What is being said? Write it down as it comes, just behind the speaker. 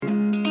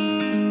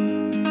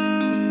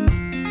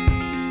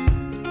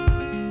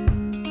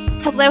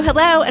Hello,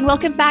 hello, and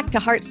welcome back to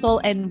Heart, Soul,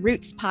 and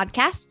Roots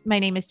podcast. My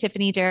name is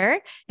Tiffany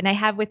Durr, and I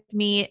have with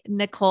me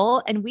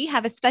Nicole, and we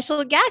have a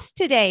special guest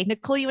today.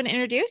 Nicole, you want to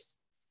introduce?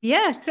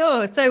 Yeah,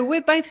 sure. So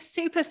we're both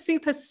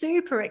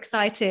super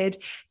excited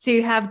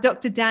to have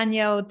Dr.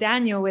 Danielle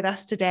Daniel with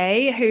us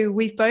today, who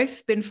we've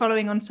both been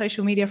following on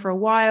social media for a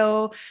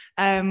while.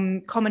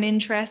 Common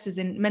interest is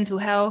in mental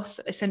health,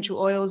 essential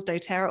oils,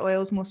 doTERRA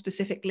oils more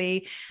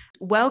specifically.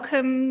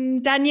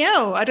 Welcome,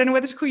 Danielle. I don't know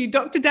whether to call you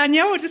Dr.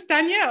 Danielle or just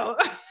Danielle.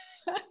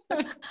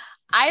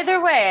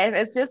 Either way,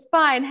 it's just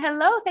fine.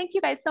 Hello. Thank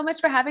you guys so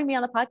much for having me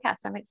on the podcast.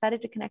 I'm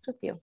excited to connect with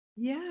you.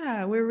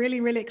 Yeah, we're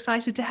really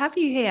excited to have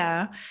you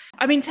here.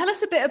 I mean, tell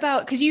us a bit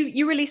about, because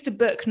you released a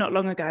book not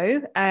long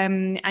ago,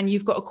 and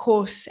you've got a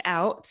course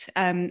out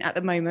at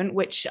the moment,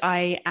 which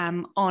I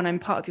am on. I'm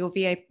part of your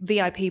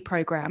VIP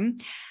program,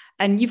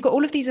 and you've got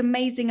all of these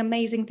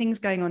amazing things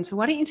going on. So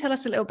why don't you tell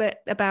us a little bit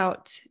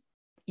about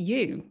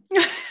you?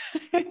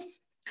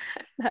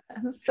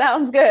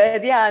 Sounds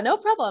good. Yeah, no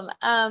problem.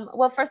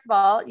 Well, first of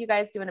all, you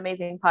guys do an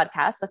amazing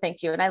podcast. So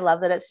thank you. And I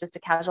love that it's just a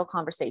casual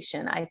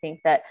conversation. I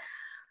think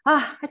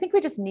we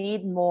just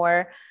need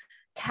more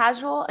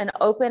casual and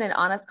open and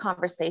honest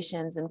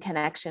conversations and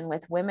connection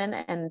with women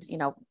and,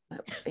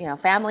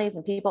 families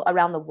and people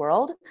around the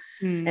world.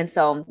 And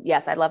so,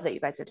 yes, I love that you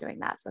guys are doing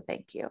that. So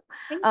thank you.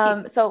 Thank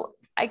you. So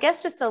I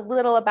guess just a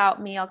little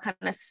about me, I'll kind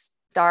of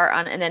start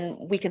on, and then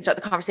we can start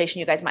the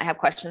conversation. You guys might have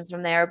questions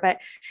from there, but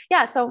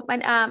yeah. So my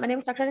name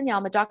is Dr. Danielle.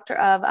 I'm a doctor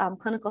of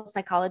clinical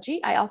psychology.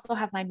 I also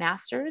have my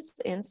master's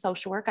in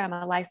social work. I'm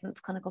a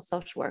licensed clinical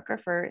social worker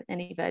for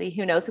anybody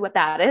who knows what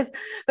that is,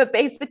 but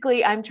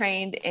basically I'm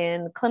trained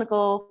in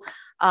clinical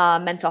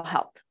mental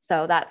health.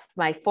 So that's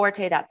my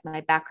forte. That's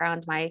my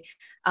background. My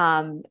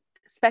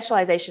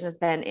specialization has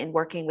been in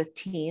working with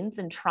teens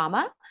and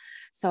trauma.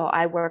 So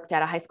I worked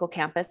at a high school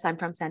campus. I'm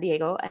from San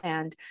Diego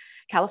and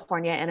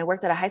California, and I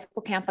worked at a high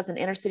school campus, an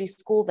inner city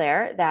school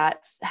there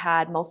that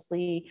had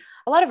mostly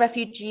a lot of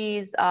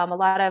refugees, a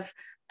lot of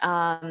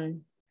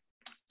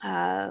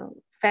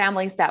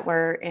families that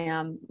were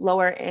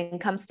lower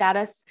income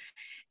status.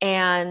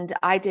 And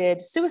I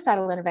did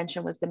suicidal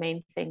intervention was the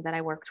main thing that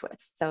I worked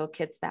with. So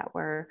kids that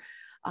were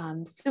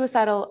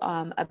suicidal,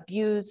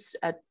 abused,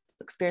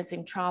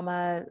 experiencing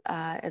trauma,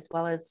 as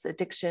well as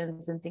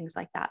addictions and things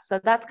like that.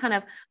 So that's kind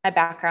of my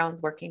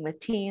background's working with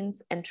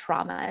teens and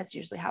trauma is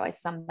usually how I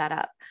sum that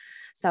up.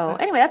 So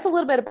anyway, that's a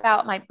little bit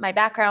about my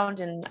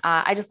background. And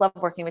I just love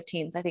working with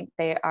teens. I think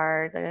they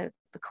are the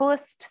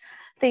coolest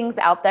things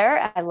out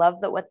there. I love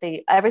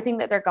everything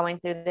that they're going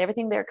through,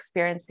 everything they're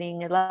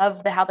experiencing. I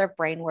love how their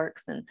brain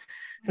works. And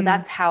so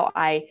that's how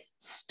I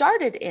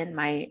started in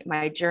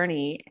my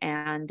journey.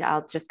 And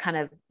I'll just kind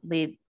of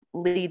lead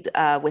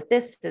with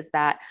this is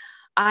that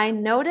I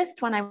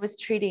noticed when I was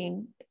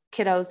treating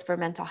kiddos for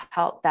mental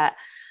health that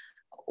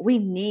we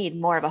need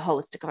more of a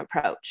holistic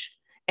approach.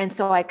 And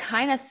so I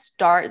kind of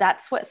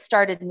that's what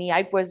started me.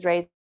 I was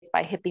raised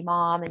by hippie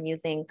mom and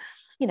using,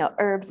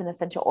 herbs and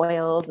essential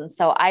oils. And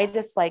so I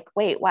just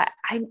wait, what?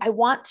 I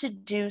want to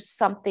do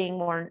something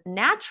more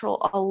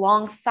natural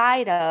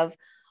alongside of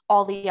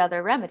all the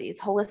other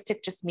remedies.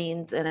 Holistic just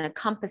means an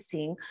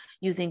encompassing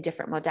using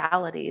different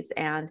modalities.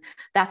 And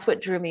that's what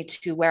drew me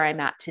to where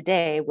I'm at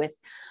today with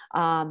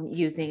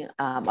using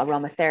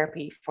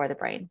aromatherapy for the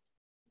brain.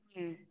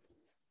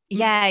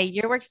 Yeah,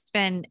 your work's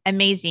been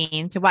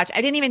amazing to watch.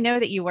 I didn't even know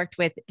that you worked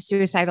with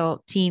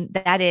suicidal teen.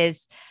 That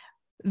is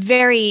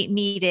very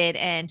needed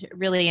and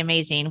really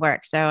amazing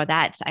work. So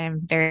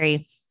I'm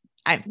very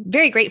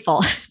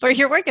grateful for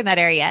your work in that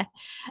area.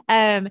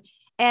 And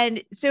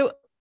so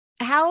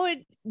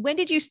when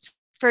did you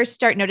first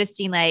start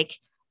noticing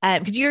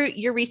because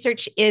your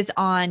research is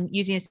on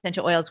using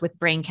essential oils with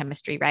brain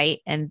chemistry, right?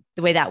 And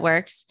the way that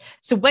works.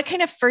 So what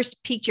kind of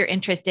first piqued your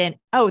interest in,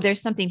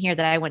 there's something here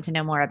that I want to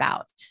know more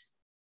about?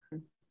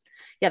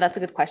 Yeah, that's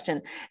a good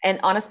question. And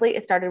honestly,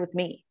 it started with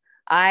me.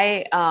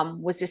 I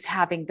was just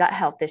having gut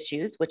health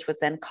issues, which was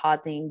then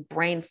causing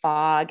brain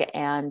fog.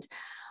 And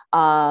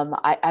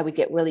I would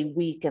get really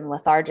weak and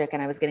lethargic,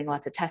 and I was getting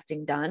lots of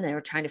testing done. And they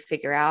were trying to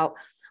figure out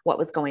what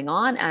was going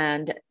on.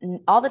 And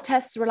all the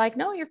tests were like,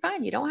 no, you're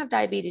fine. You don't have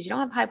diabetes. You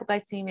don't have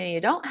hypoglycemia.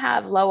 You don't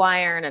have low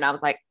iron. And I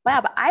was like,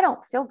 wow, but I don't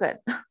feel good.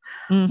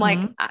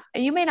 Mm-hmm.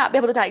 You may not be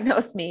able to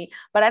diagnose me,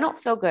 but I don't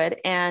feel good.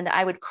 And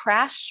I would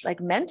crash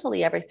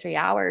mentally every 3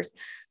 hours.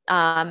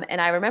 And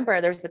I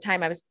remember there was a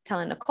time I was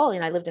telling Nicole,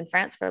 I lived in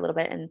France for a little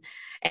bit,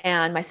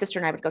 and my sister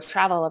and I would go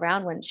travel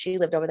around when she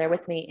lived over there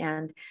with me.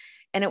 And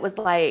it was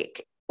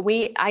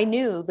I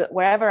knew that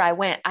wherever I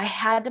went, I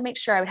had to make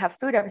sure I would have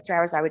food every 3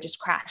 hours. I would just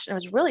crash. And it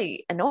was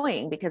really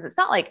annoying because it's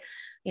not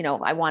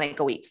I want to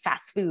go eat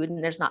fast food,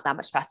 and there's not that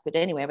much fast food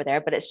anyway over there,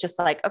 but it's just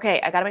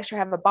okay, I got to make sure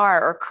I have a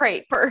bar or a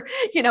crepe or,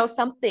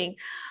 something,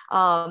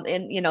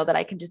 that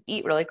I can just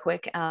eat really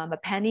quick, a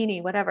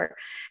panini, whatever.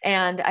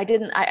 And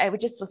I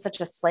was just was such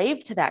a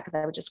slave to that because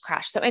I would just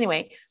crash. So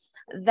anyway,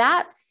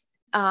 that's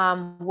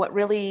what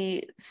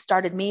really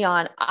started me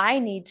on, I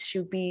need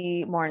to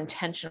be more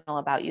intentional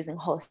about using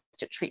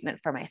holistic treatment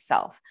for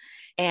myself.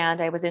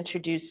 And I was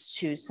introduced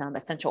to some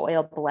essential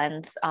oil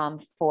blends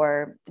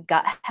for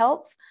gut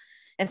health.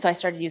 And so I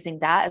started using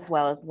that as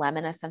well as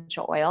lemon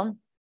essential oil.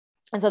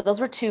 And so those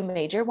were two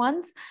major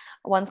ones.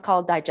 One's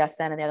called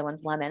Digestin and the other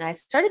one's lemon. I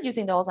started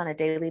using those on a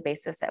daily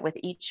basis with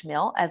each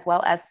meal, as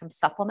well as some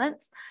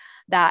supplements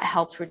that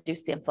helped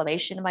reduce the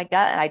inflammation in my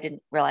gut. And I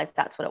didn't realize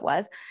that's what it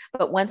was.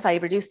 But once I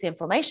reduced the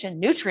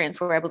inflammation,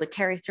 nutrients were able to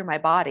carry through my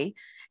body,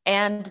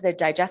 and the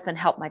digestion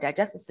helped my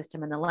digestive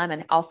system. And the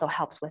lemon also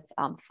helped with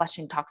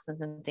flushing toxins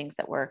and things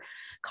that were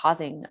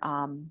causing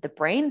the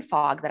brain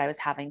fog that I was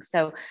having.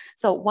 So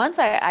once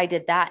I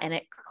did that, and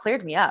it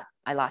cleared me up,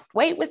 I lost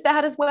weight with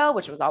that as well,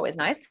 which was always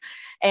nice.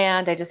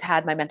 And I just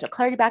had my mental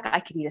clarity back. I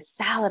could eat a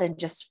salad and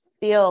just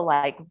feel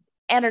like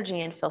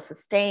energy and feel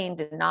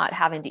sustained, and not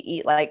having to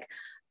eat like,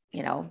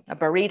 a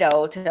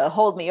burrito to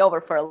hold me over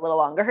for a little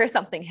longer, or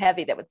something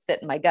heavy that would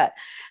sit in my gut.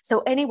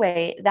 So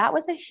anyway, that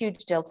was a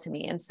huge deal to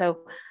me. And so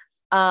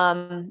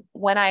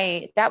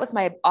that was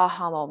my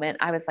aha moment.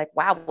 I was like,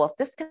 wow, well, if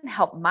this can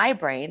help my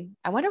brain,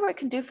 I wonder what it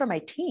can do for my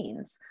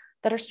teens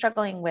that are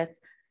struggling with,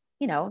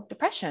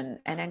 depression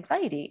and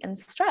anxiety and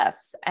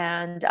stress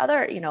and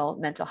other,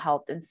 mental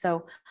health. And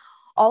so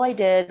all I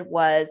did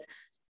was,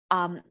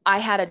 I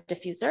had a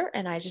diffuser,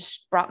 and I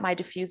just brought my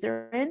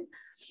diffuser in.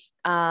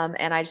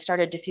 And I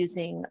started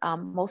diffusing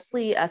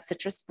mostly a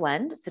citrus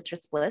blend,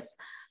 Citrus Bliss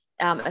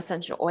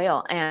essential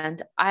oil.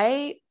 And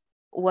I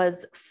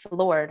was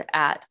floored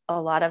at a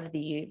lot of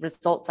the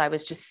results I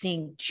was just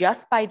seeing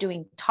just by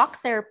doing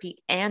talk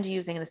therapy and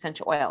using an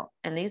essential oil.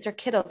 And these are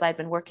kiddos I'd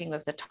been working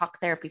with the talk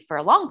therapy for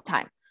a long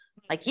time,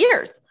 like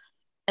years.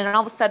 And then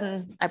all of a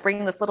sudden I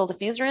bring this little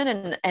diffuser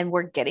in, and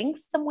we're getting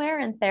somewhere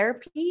in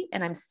therapy,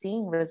 and I'm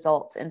seeing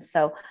results. And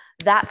so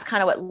that's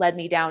kind of what led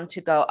me down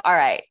to go, all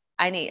right,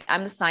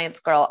 I'm the science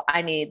girl.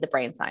 I need the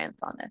brain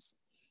science on this.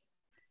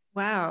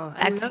 Wow.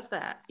 I love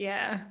that.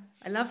 Yeah.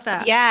 I love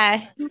that.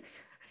 Yeah.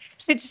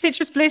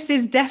 Citrus Bliss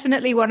is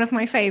definitely one of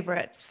my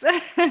favorites.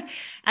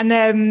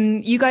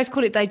 And you guys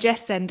call it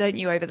Digestin, don't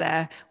you, over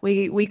there?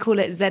 We call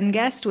it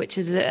Zengest, which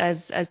is,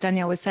 as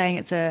Danielle was saying,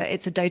 it's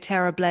a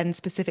doTERRA blend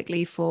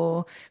specifically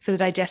for the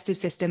digestive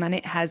system, and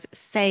it has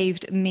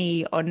saved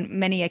me on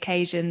many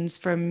occasions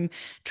from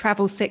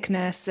travel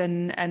sickness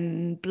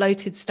and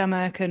bloated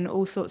stomach and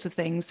all sorts of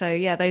things. So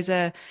yeah, those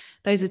are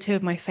two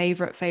of my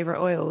favorite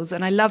oils.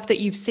 And I love that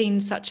you've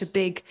seen such a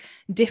big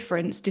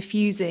difference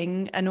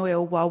diffusing an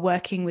oil while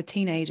working with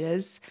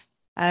teenagers.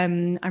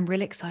 I'm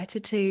really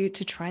excited to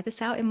try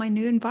this out in my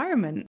new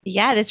environment.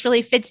 Yeah, this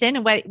really fits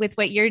in with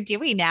what you're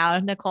doing now,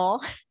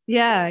 Nicole.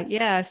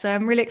 Yeah. So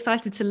I'm really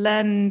excited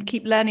to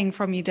keep learning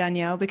from you,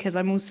 Danielle, because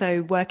I'm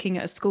also working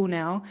at a school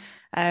now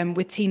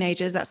with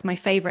teenagers. That's my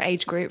favorite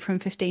age group, from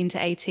 15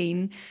 to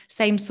 18.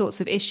 Same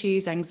sorts of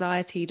issues,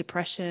 anxiety,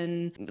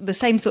 depression, the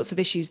same sorts of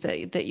issues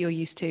that you're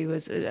used to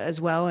as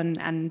well.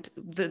 And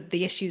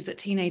the issues that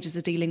teenagers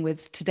are dealing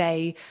with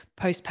today,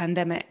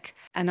 post-pandemic.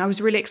 And I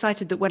was really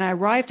excited that when I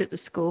arrived at the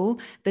school,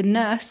 the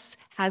nurse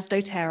has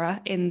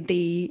doTERRA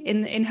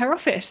in her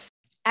office.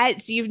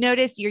 So you've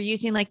noticed you're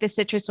using like the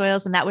citrus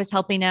oils, and that was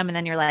helping them. And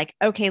then you're like,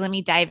 okay, let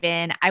me dive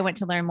in. I want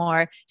to learn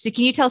more. So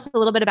can you tell us a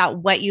little bit about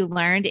what you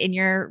learned in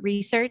your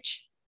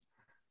research?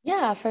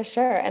 Yeah, for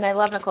sure. And I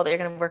love, Nicole, that you're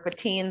going to work with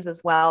teens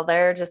as well.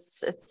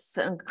 It's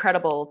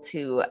incredible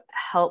to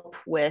help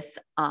with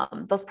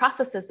those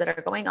processes that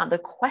are going on, the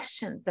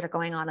questions that are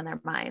going on in their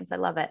minds. I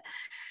love it.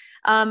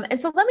 And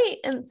so let me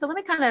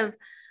kind of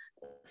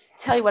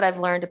tell you what I've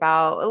learned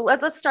about.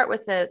 Let's start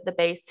with the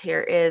base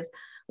here. Is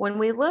when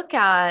we look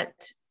at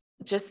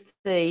just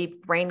the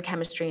brain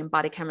chemistry and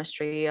body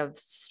chemistry of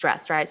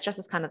stress, right? Stress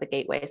is kind of the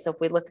gateway. So if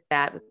we look at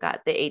that, we've got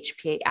the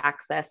HPA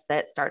axis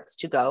that starts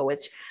to go,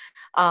 which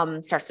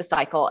starts to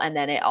cycle. And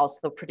then it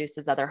also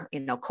produces other,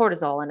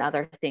 cortisol and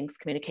other things,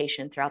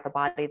 communication throughout the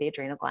body, the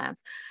adrenal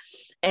glands.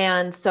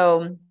 And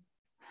so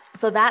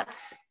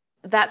that's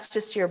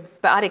just your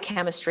body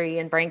chemistry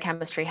and brain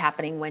chemistry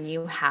happening when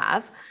you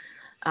have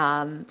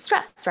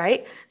stress,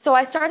 right? So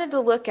I started to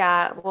look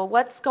at, well,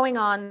 what's going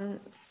on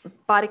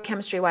body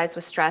chemistry wise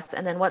with stress,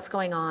 and then what's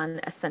going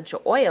on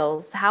essential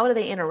oils, how do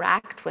they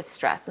interact with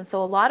stress? And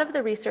so a lot of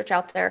the research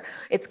out there,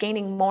 it's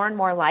gaining more and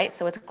more light,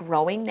 so it's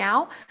growing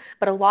now,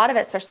 but a lot of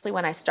it, especially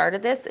when I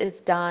started this, is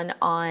done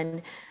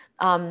on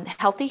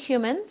healthy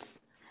humans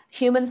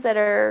that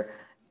are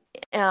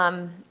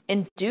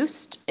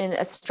induced in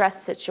a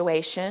stress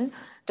situation,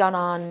 done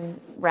on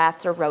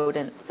rats or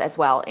rodents as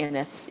well in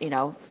a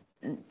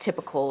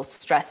typical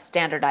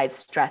standardized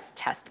stress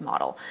test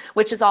model,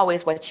 which is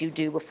always what you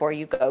do before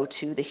you go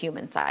to the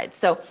human side.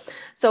 So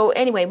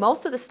anyway,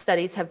 most of the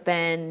studies have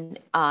been,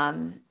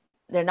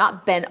 they're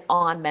not been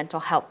on mental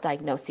health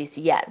diagnoses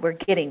yet. We're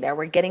getting there.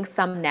 We're getting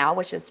some now,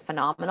 which is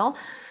phenomenal.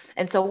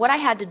 And so what I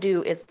had to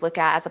do is look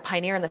at, as a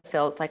pioneer in the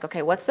field, it's like,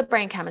 okay, what's the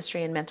brain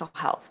chemistry and mental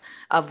health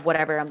of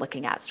whatever I'm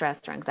looking at,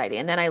 stress or anxiety?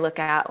 And then I look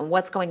at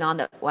what's going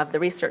on of the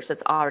research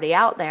that's already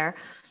out there.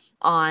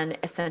 on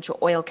essential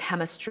oil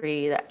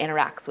chemistry that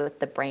interacts with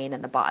the brain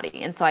and the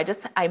body. And so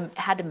I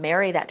had to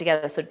marry that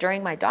together. So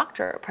during my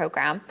doctorate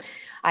program,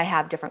 I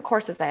have different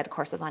courses. I had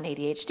courses on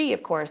ADHD,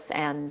 of course,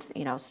 and,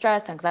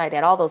 stress, anxiety, I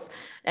had all those,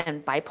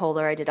 and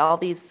bipolar. I did all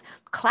these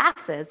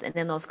classes. And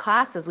in those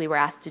classes, we were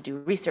asked to do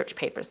research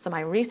papers. So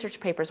my research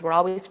papers were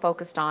always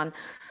focused on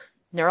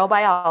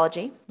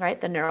neurobiology, right?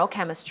 The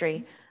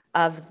neurochemistry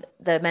of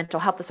the mental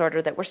health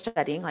disorder that we're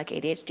studying, like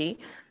ADHD.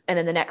 And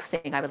then the next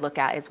thing I would look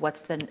at is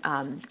what's the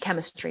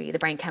chemistry, the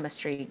brain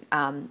chemistry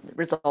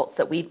results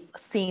that we've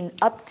seen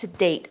up to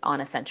date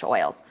on essential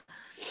oils.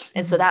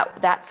 And so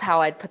that's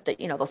how I'd put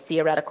those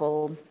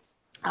theoretical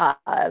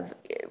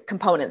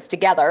components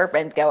together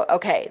and go,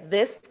 okay,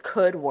 this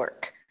could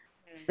work.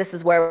 This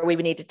is where we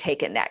would need to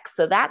take it next.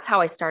 So that's how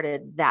I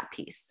started that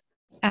piece.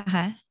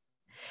 Uh-huh.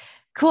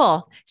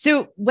 Cool.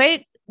 So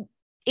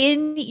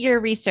in your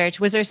research,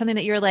 was there something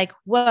that you're like,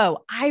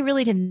 whoa, I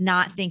really did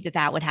not think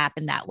that would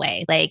happen that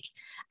way? Like,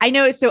 I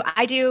know, so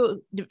I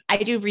do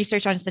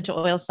research on essential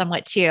oils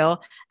somewhat too.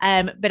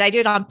 But I do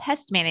it on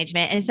pest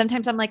management. And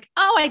sometimes I'm like,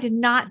 oh, I did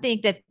not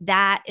think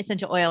that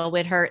essential oil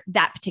would hurt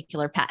that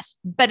particular pest,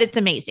 but it's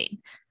amazing.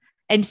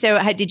 And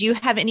so did you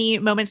have any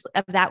moments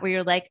of that where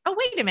you're like, oh,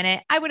 wait a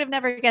minute, I would have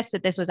never guessed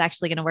that this was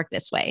actually going to work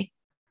this way?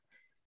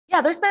 Yeah,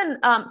 there's been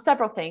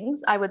several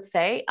things I would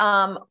say.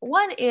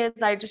 One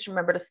is I just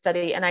remembered a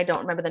study, and I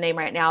don't remember the name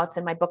right now. It's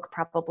in my book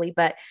probably,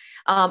 but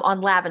on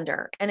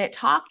lavender. And it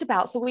talked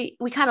about, so we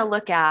kind of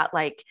look at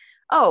like,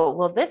 oh,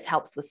 well, this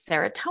helps with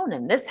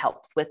serotonin. This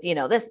helps with,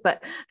 this,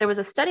 but there was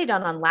a study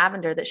done on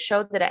lavender that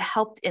showed that it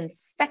helped in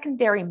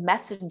secondary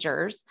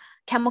messengers,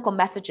 chemical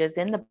messages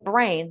in the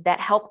brain that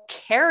help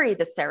carry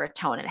the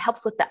serotonin. It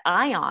helps with the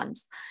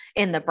ions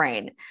in the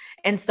brain.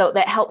 And so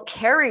that help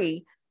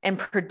carry and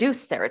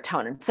produce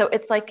serotonin. So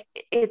it's like,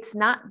 it's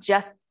not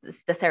just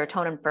the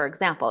serotonin, for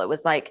example. It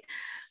was like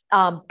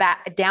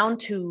back down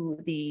to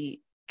the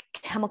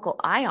chemical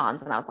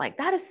ions. And I was like,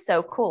 that is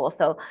so cool.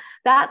 So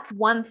that's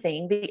one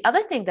thing. The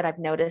other thing that I've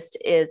noticed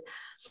is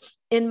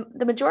in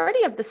the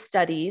majority of the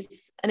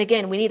studies, and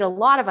again, we need a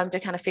lot of them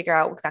to kind of figure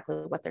out exactly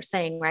what they're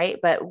saying, right?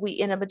 But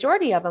in a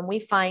majority of them, we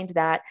find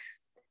that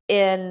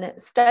in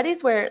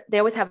studies where they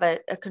always have a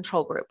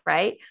control group,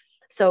 right?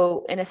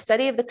 So in a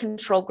study of the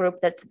control group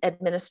that's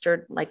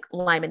administered like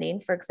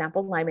limonene, for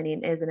example,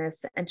 limonene is an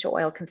essential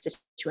oil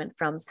constituent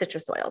from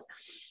citrus oils.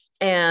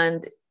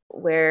 And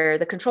where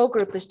the control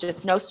group is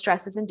just no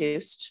stress is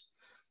induced,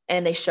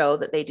 and they show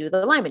that they do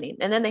the limonene.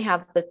 And then they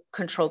have the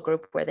control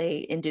group where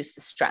they induce the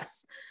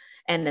stress,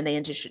 and then they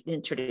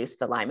introduce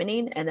the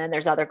limonene. And then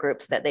there's other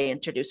groups that they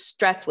introduce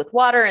stress with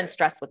water and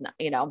stress with,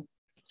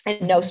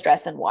 and no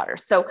stress and water.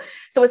 So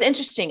it's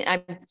interesting.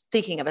 I'm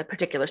thinking of a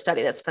particular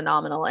study that's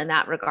phenomenal in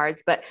that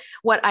regards. But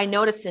what I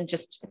noticed in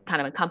just kind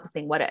of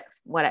encompassing what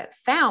it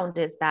found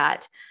is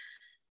that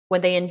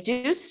when they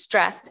induced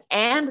stress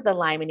and the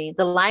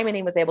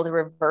limonene was able to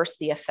reverse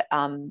the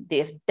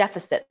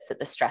deficits that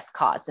the stress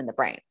caused in the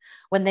brain.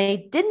 When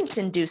they didn't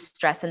induce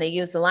stress and they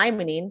used the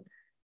limonene,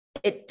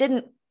 it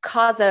didn't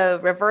cause a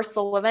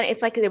reversal of it.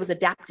 It's like it was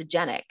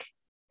adaptogenic.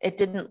 It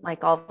didn't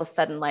like all of a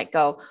sudden like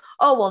go,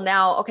 oh, well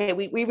now, okay,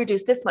 we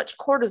reduced this much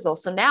cortisol.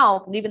 So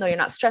now, even though you're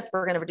not stressed,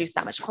 we're going to reduce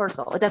that much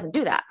cortisol. It doesn't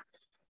do that.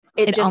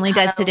 It only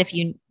does it if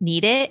you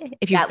need it,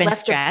 if you've been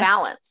left stressed. A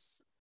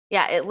balance.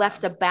 Yeah, it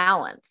left a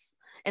balance.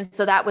 And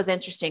so that was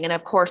interesting. And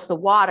of course, the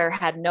water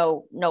had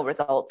no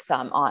results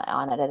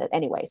on it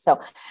anyway. So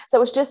it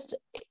was just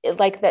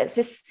like that,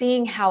 just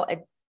seeing how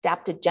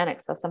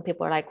adaptogenic. So some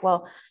people are like,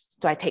 well,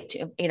 do I take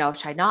should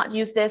I not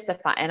use this?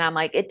 And I'm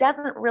like, it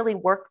doesn't really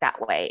work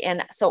that way.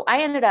 And so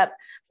I ended up,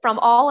 from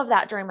all of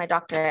that during my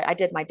doctorate, I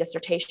did my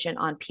dissertation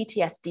on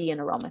PTSD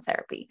and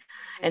aromatherapy.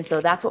 And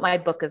so that's what my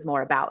book is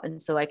more about.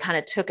 And so I kind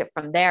of took it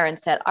from there and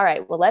said, all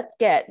right, well, let's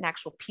get an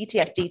actual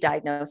PTSD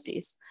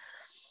diagnosis.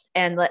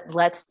 And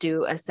let's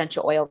do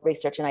essential oil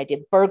research. And I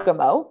did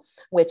bergamot,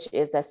 which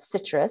is a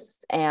citrus.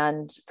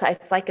 And so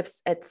it's like if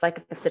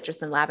the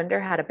citrus and lavender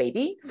had a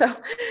baby. So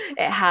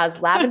it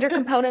has lavender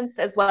components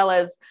as well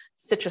as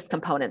citrus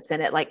components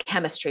in it, like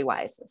chemistry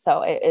wise.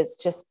 So it is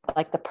just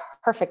like the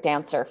perfect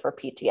answer for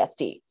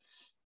PTSD.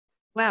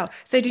 Wow.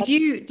 So did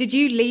you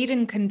lead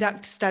and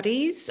conduct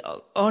studies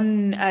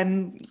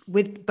on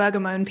with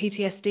bergamot and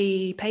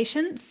PTSD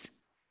patients?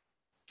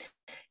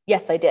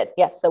 Yes, I did.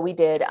 Yes. So we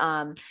did.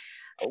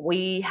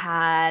 We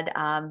had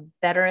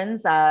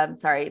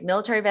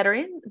military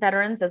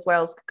veterans, as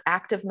well as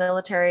active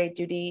military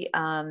duty.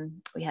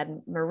 We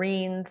had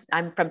Marines.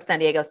 I'm from San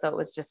Diego, so it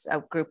was just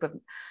a group of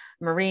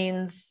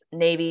Marines,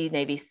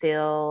 Navy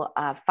SEAL,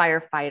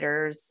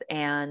 firefighters,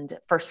 and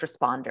first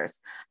responders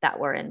that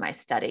were in my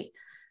study.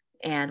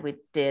 And we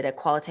did a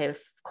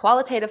qualitative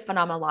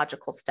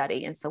phenomenological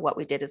study. And so what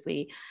we did is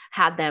we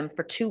had them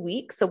for 2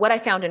 weeks. So what I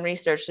found in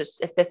research is,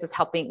 if this is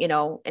helping,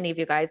 any of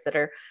you guys that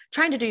are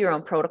trying to do your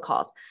own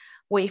protocols,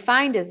 what you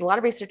find is a lot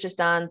of research is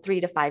done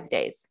 3 to 5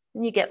 days,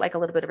 and you get like a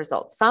little bit of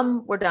results.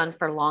 Some were done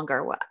for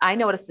longer. What I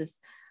noticed is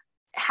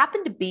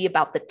happened to be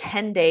about the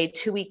 10-day,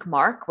 2-week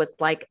mark was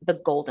like the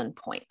golden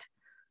point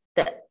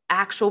that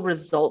actual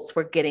results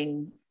were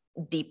getting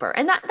deeper.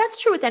 And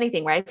that's true with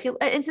anything, right? I feel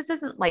it just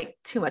isn't like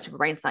too much of a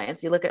brain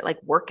science. You look at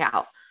like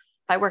workout.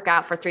 If I work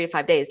out for 3 to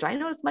 5 days, do I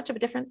notice much of a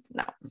difference?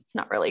 No,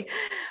 not really.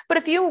 But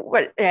if you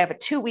have a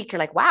 2-week, you're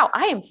like, wow,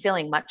 I am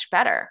feeling much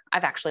better.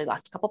 I've actually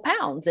lost a couple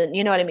pounds. And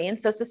you know what I mean?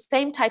 So it's the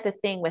same type of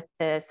thing with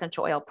the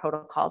essential oil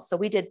protocols. So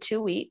we did 2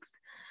 weeks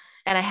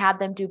and I had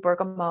them do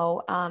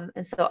bergamot.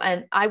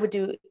 And I would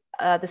do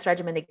this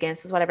regimen again.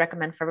 This is what I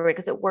recommend for everybody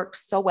because it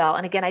works so well.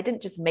 And again, I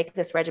didn't just make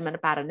this regimen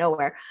up out of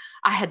nowhere.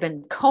 I had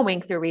been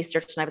combing through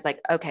research and I was like,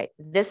 okay,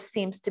 this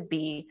seems to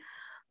be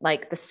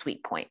like the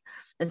sweet point.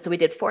 And so we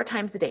did 4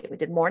 times a day. We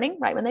did morning,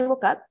 right when they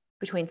woke up,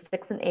 between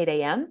 6 and 8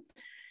 a.m.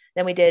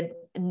 Then we did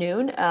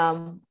noon.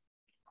 And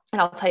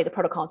I'll tell you the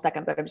protocol in a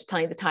second, but I'm just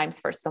telling you the times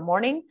first. So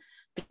morning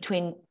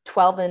between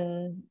 12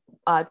 and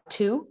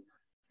 2,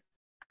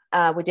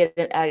 we did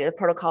a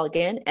protocol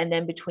again. And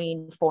then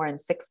between 4 and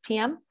 6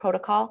 p.m.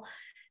 protocol.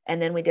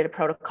 And then we did a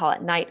protocol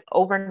at night,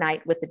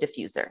 overnight with the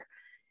diffuser.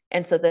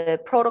 And so the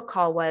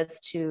protocol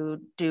was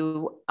to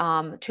do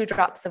 2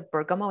 drops of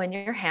bergamot in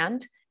your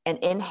hand and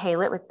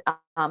inhale it with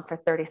for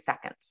 30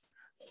 seconds.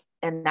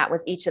 And that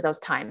was each of those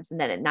times. And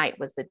then at night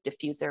was the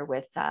diffuser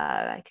with,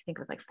 I think it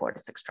was like 4 to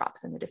 6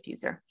 drops in the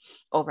diffuser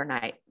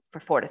overnight for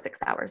 4 to 6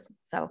 hours.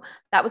 So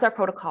that was our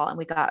protocol. And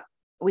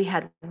we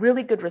had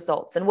really good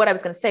results. And what I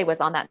was going to say was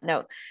on that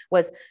note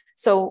was,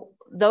 so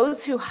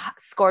those who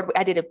scored,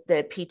 I did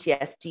the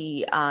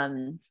PTSD,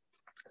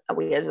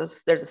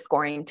 there's a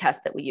scoring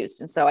test that we used.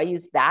 And so I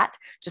used that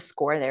to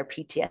score their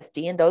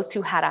PTSD. And those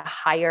who had a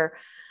higher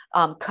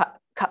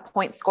cut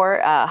point score,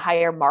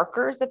 higher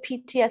markers of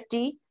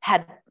PTSD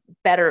had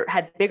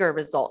bigger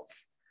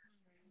results.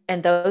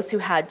 And those who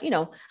had,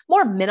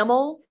 more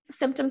minimal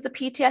symptoms of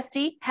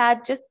PTSD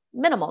had just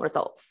minimal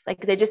results.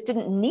 Like they just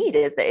didn't need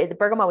it. The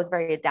bergamot was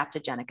very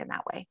adaptogenic in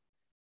that way.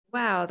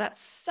 Wow.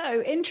 That's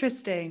so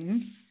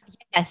interesting.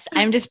 Yes.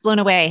 I'm just blown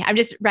away. I'm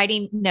just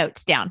writing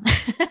notes down.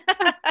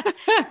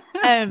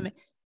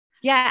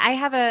 Yeah, I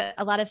have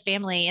a lot of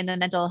family in the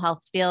mental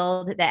health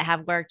field that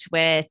have worked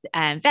with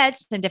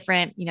vets in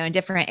different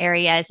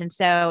areas. And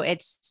so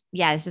this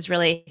is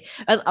really,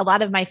 a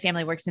lot of my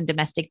family works in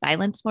domestic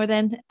violence more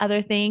than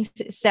other things.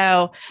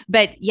 So,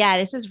 but yeah,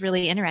 this is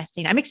really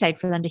interesting. I'm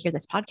excited for them to hear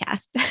this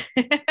podcast.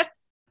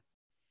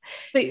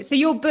 So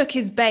your book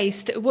is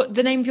based, what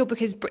the name of your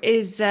book is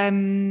it,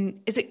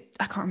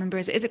 I can't remember,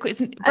 is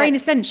it Brain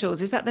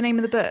Essentials? Is that the name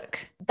of the book?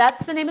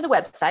 That's the name of the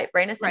website,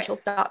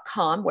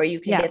 brainessentials.com, where you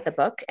can get the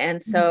book.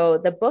 And so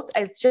the book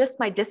is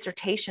just my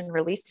dissertation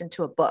released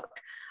into a book.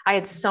 I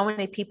had so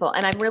many people,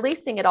 and I'm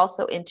releasing it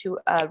also into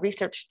a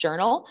research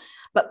journal,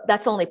 but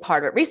that's only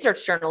part of it.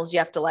 Research journals, you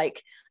have to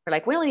we're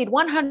like, we only need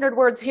 100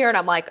 words here. And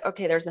I'm like,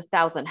 okay, there's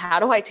 1,000. How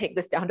do I take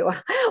this down to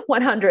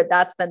 100?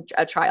 That's been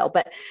a trial.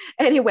 But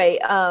anyway,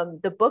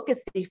 the book is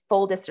the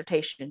full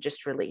dissertation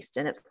just released,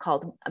 and it's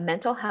called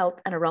Mental Health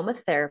and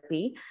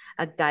Aromatherapy,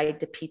 A Guide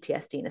to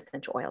PTSD and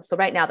Essential Oils. So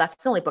right now,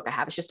 that's the only book I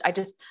have.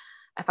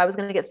 If I was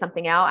going to get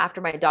something out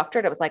after my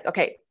doctorate, it was like,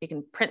 okay, you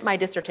can print my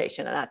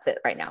dissertation and that's it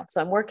right now. So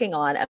I'm working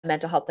on a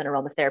mental health and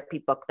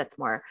aromatherapy book that's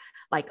more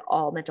like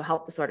all mental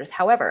health disorders.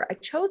 However, I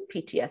chose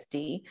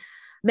PTSD,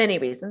 many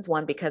reasons.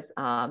 One, because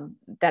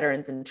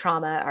veterans and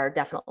trauma are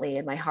definitely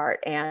in my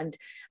heart. And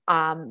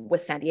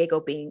with San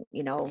Diego being,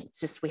 it's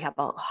just, we have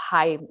a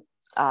high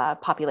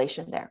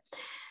population there.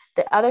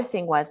 The other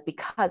thing was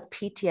because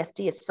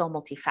PTSD is so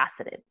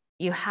multifaceted.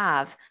 You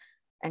have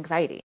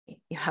anxiety,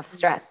 you have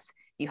stress,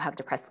 you have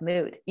depressed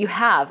mood, you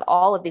have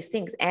all of these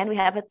things. And we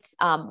have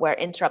where it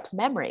interrupts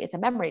memory. It's a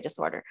memory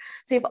disorder.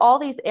 So you have all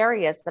these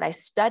areas that I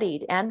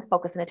studied, and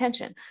focus and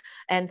attention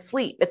and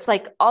sleep. It's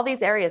like all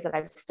these areas that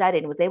I've studied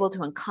and was able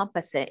to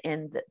encompass it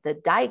in the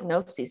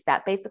diagnoses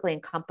that basically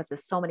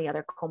encompasses so many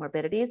other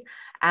comorbidities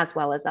as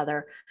well as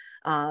other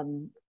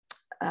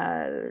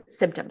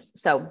symptoms.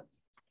 So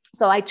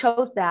I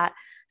chose that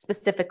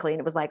specifically,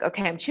 and it was like,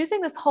 okay, I'm choosing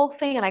this whole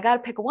thing and I got to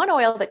pick one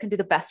oil that can do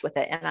the best with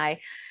it. And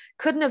I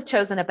couldn't have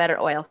chosen a better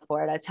oil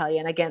for it, I tell you.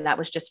 And again, that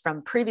was just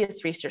from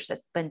previous research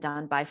that's been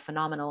done by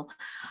phenomenal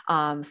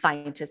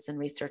scientists and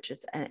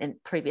researchers and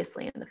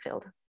previously in the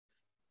field.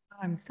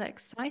 I'm so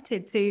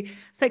excited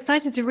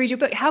to read your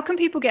book. How can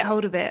people get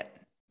hold of it,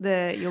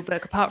 your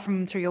book, apart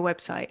from through your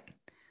website?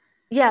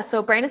 Yeah.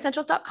 So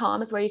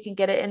brainessentials.com is where you can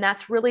get it. And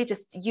that's really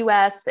just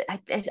US.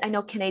 I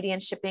know Canadian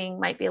shipping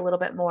might be a little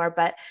bit more,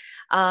 but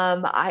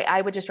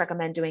I would just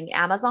recommend doing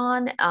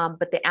Amazon.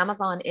 But the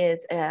Amazon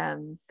is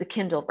the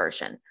Kindle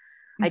version.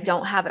 I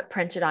don't have it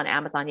printed on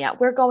Amazon yet.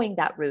 We're going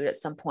that route at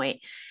some point.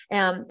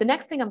 The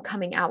next thing I'm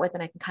coming out with,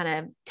 and I can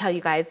kind of tell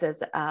you guys,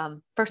 is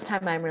first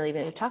time I'm really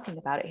even talking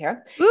about it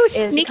here. Ooh,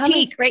 sneak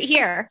peek right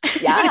here.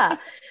 Yeah.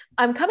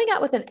 I'm coming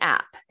out with an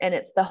app, and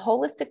it's the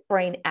Holistic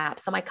Brain app.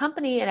 So my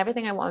company and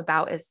everything I want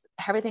about is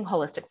everything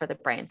holistic for the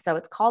brain. So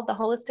it's called the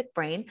Holistic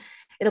Brain.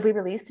 It'll be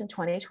released in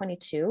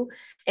 2022,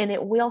 and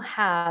it will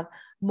have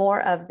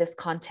more of this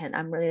content.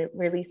 I'm really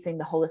releasing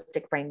the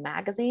Holistic Brain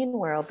magazine,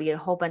 where it'll be a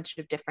whole bunch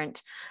of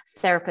different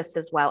therapists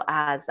as well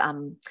as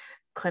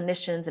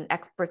clinicians and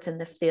experts in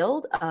the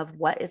field of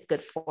what is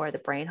good for the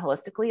brain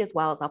holistically, as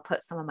well as I'll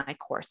put some of my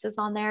courses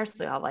on there.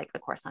 So I'll like the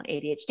course on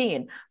ADHD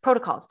and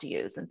protocols to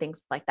use and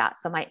things like that.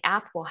 So my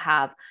app will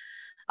have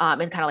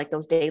and kind of like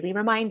those daily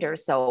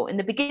reminders. So in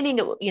the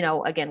beginning,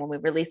 again, when we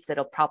release it,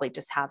 it'll probably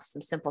just have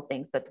some simple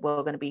things, but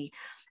we're going to be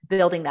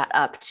building that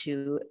up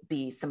to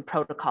be some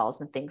protocols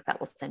and things that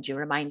will send you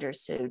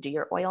reminders to do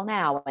your oil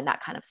now and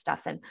that kind of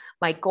stuff. And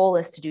my goal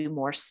is to do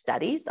more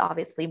studies,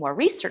 obviously more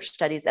research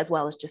studies, as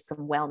well as just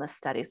some wellness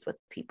studies with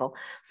people,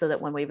 so that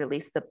when we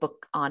release the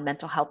book on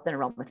mental health and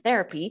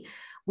aromatherapy,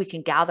 we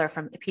can gather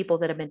from people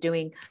that have been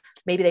doing,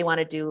 maybe they want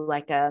to do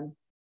like an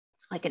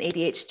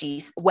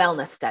ADHD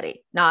wellness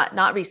study,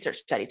 not research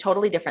study,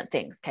 totally different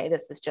things. Okay.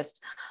 This is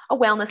just a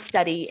wellness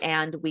study,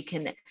 and we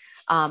can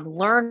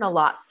learn a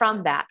lot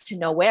from that to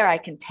know where I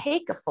can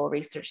take a full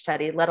research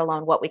study, let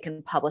alone what we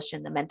can publish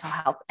in the mental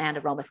health and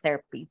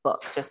aromatherapy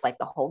book, just like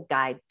the whole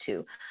guide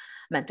to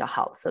mental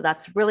health. So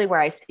that's really where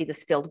I see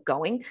this field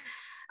going.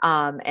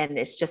 And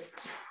it's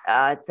just,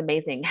 it's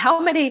amazing how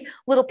many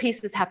little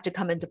pieces have to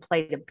come into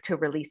play to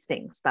release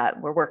things,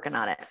 but we're working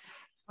on it.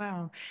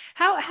 Wow.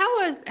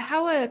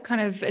 How are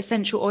kind of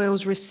essential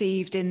oils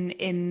received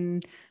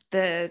in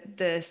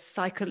the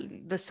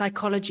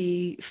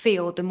psychology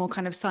field, the more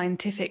kind of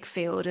scientific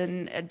field?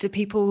 And do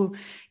people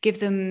give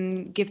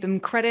them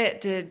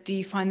credit? Do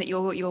you find that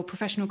your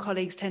professional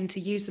colleagues tend to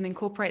use them,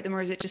 incorporate them,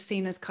 or is it just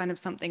seen as kind of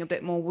something a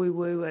bit more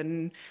woo-woo?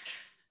 And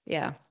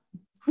yeah.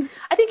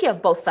 I think you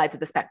have both sides of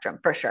the spectrum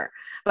for sure.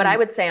 But I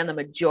would say on the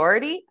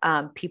majority,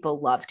 people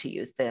love to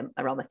use the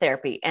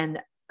aromatherapy,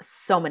 and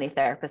so many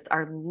therapists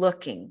are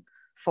looking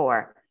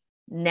for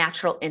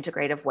natural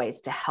integrative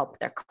ways to help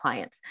their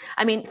clients.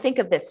 I mean, think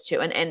of this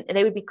too, and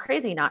they would be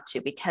crazy not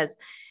to, because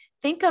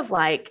think of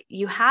like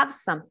you have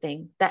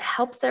something that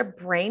helps their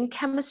brain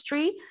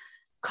chemistry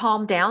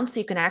calm down so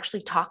you can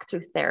actually talk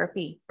through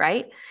therapy,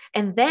 right?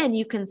 And then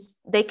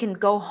they can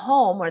go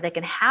home, or they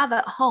can have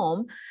at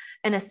home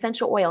an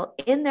essential oil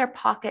in their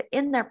pocket,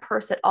 in their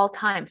purse at all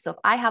times. So if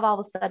I have all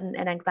of a sudden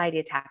an anxiety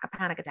attack, a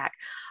panic attack,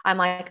 I'm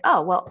like,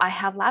 oh, well, I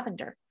have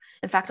lavender.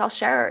 In fact, I'll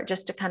share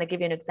just to kind of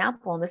give you an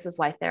example. And this is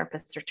why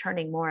therapists are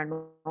turning more and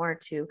more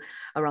to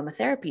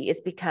aromatherapy,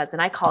 is because,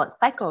 and I call it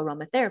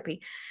psycho-aromatherapy,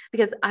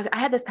 because I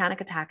had this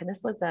panic attack. And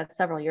this was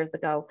several years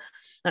ago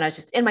when I was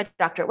just in my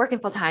doctorate working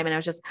full time. And I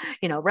was just,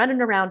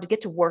 running around to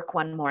get to work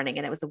one morning.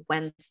 And it was a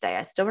Wednesday.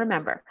 I still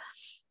remember.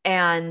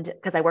 And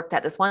because I worked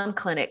at this one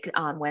clinic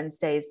on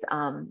Wednesdays,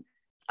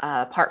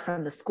 apart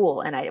from the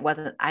school. And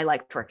I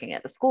liked working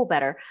at the school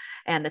better.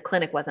 And the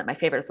clinic wasn't my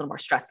favorite. It was a little more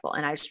stressful.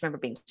 And I just remember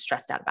being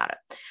stressed out about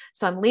it.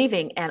 So I'm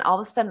leaving, and all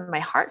of a sudden my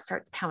heart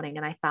starts pounding.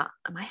 And I thought,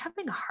 am I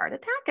having a heart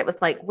attack? It was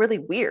like really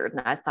weird.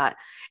 And I thought,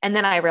 and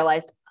then I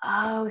realized,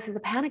 oh, this is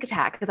a panic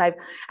attack, because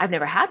I've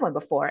never had one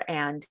before.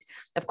 And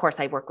of course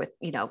I work with,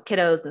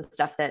 kiddos and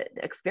stuff that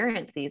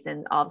experience these.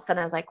 And all of a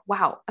sudden I was like,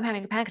 wow, I'm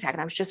having a panic attack.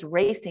 And I was just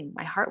racing.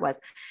 My heart was.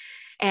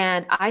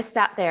 And I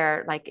sat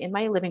there like in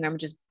my living room,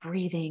 just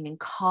breathing and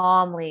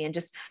calmly and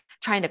just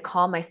trying to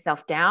calm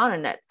myself down.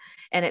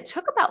 And it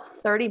took about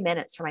 30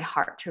 minutes for my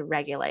heart to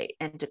regulate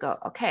and to go,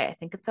 okay, I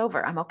think it's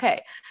over. I'm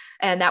okay.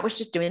 And that was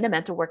just doing the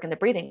mental work and the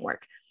breathing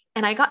work.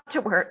 And I got to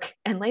work.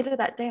 And later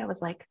that day, I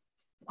was like,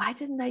 why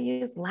didn't I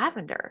use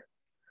lavender?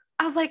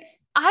 I was like,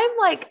 I'm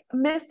like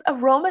Miss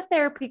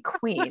Aromatherapy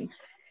Queen.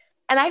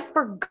 And I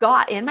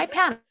forgot in my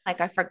panic,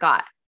 I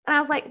forgot. And I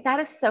was like,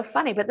 that is so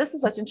funny. But this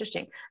is what's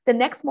interesting. The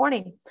next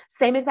morning,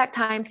 same exact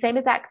time, same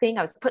exact thing.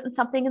 I was putting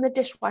something in the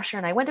dishwasher,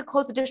 and I went to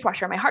close the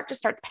dishwasher, and my heart just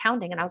starts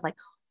pounding. And I was like,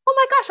 oh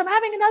my gosh, I'm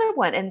having another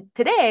one. And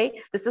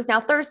today, this is now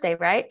Thursday,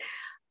 right?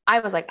 I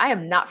was like, I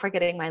am not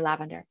forgetting my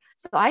lavender.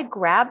 So I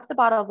grabbed the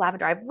bottle of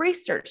lavender. I've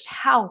researched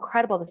how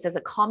incredible this is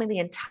at calming the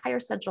entire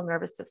central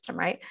nervous system,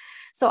 right?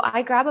 So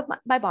I grabbed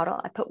my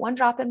bottle, I put one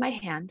drop in my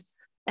hand,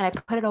 and I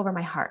put it over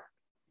my heart.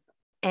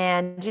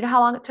 And do you know how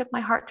long it took my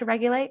heart to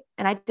regulate?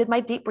 And I did my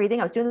deep breathing.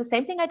 I was doing the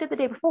same thing I did the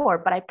day before,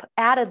 but I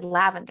added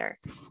lavender.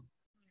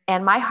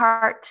 And my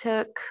heart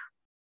took,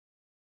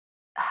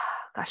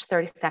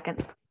 30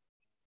 seconds.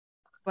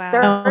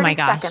 Wow. Oh my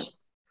gosh. Seconds.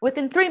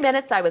 Within 3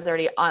 minutes, I was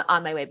already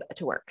on my way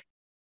to work.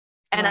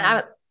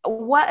 And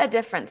what a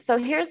difference. So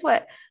here's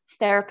what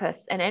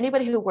therapists and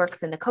anybody who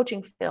works in the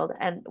coaching field,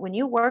 and when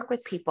you work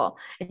with people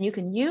and you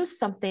can use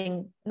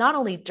something not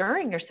only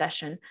during your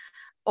session,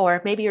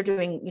 or maybe you're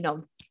doing,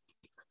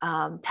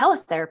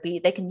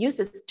 teletherapy, they can use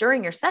this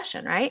during your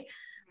session, right?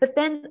 But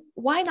then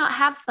why not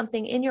have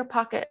something in your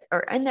pocket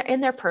or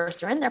in their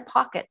purse or in their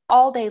pocket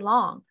all day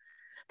long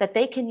that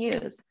they can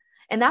use?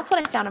 And that's what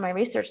I found in my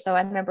research. So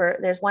I remember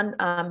there's one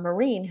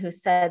Marine who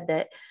said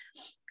that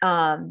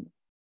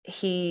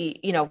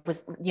he,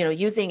 was,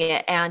 using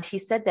it. And he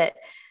said that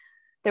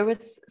there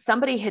was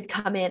somebody had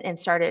come in and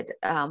started,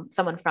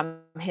 someone from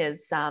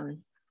his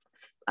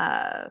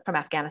from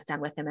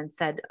Afghanistan with him and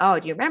said, "Oh,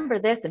 do you remember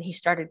this?" And he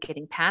started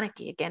getting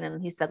panicky again.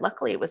 And he said,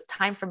 "Luckily, it was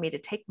time for me to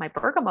take my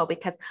bergamot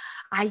because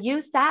I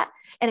used that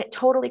and it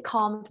totally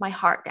calmed my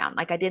heart down.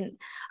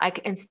 Like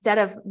instead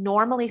of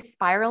normally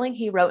spiraling,"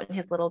 he wrote in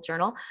his little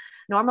journal,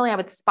 "normally I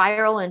would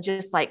spiral and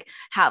just like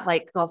have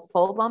like a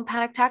full blown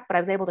panic attack, but I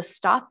was able to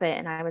stop it.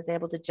 And I was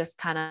able to just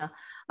kind of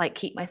like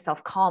keep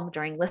myself calm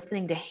during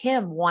listening to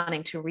him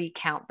wanting to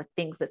recount the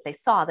things that they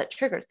saw that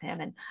triggers him."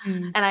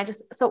 And I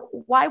just, so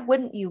why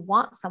wouldn't you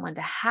want someone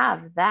to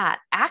have that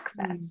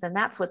access? And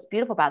that's what's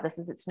beautiful about this,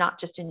 is it's not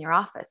just in your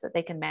office, that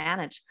they can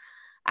manage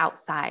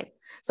outside.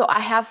 So I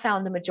have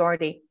found the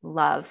majority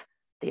love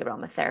the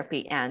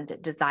aromatherapy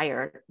and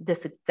desire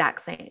this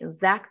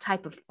exact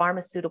type of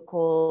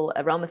pharmaceutical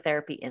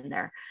aromatherapy in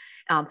there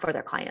for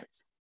their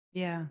clients.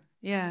 Yeah.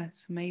 Yeah,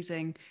 it's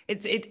amazing.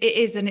 It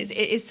is, and it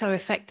is so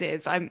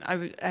effective.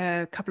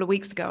 A couple of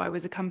weeks ago, I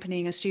was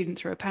accompanying a student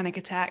through a panic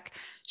attack.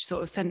 She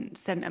sort of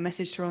sent a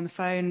message through on the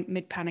phone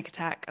mid panic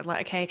attack. I was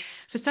like, okay,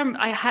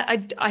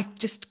 I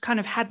just kind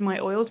of had my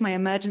oils, my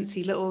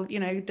emergency little,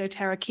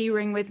 doTERRA key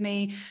ring with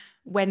me,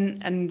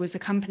 went and was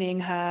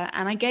accompanying her,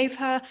 and I gave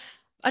her,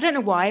 I don't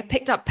know why,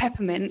 picked up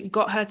peppermint,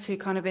 got her to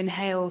kind of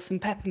inhale some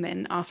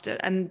peppermint after,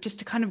 and just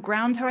to kind of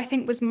ground her, I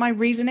think was my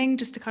reasoning,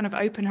 just to kind of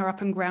open her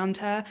up and ground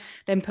her,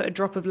 then put a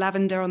drop of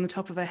lavender on the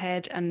top of her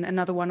head and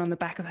another one on the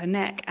back of her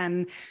neck.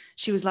 And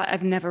she was like,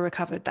 "I've never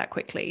recovered that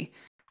quickly."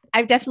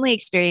 I've definitely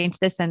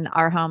experienced this in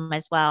our home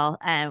as well.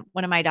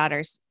 One of my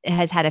daughters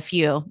has had a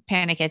few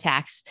panic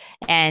attacks,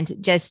 and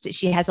just,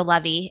 she has a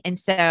lovey. And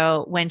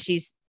so when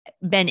she's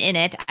been in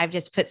it, I've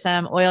just put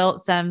some oil,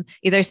 some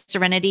either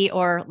Serenity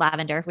or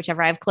lavender,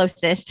 whichever I have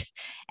closest,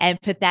 and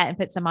put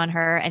some on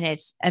her. And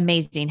it's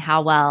amazing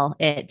how well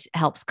it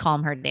helps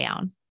calm her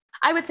down.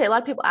 I would say a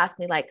lot of people ask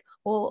me like,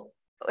 well,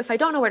 if I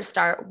don't know where to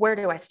start, where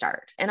do I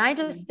start? And I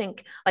just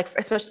think like,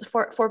 especially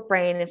for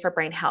brain and for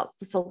brain health.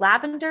 So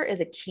lavender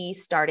is a key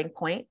starting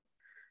point.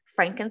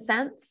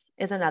 Frankincense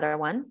is another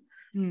one.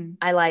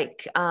 I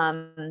like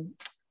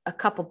a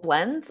couple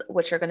blends,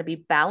 which are going to be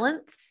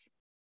Balance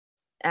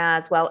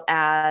as well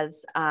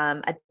as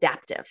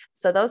Adaptive.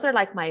 So those are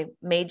like my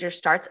major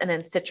starts. And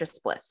then Citrus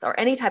Bliss, or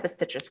any type of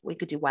citrus. We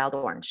could do wild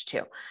orange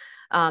too.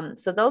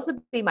 So those would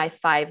be my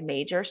 5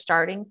 major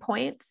starting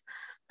points,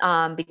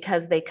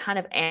 because they kind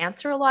of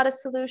answer a lot of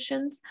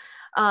solutions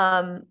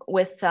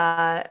with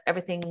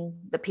everything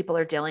that people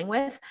are dealing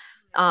with,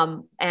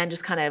 and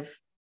just kind of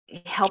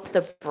help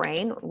the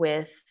brain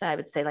with, I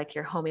would say, like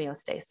your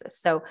homeostasis.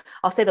 So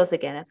I'll say those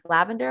again. It's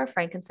lavender,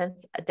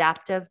 frankincense,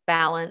 Adaptive,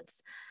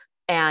 Balance,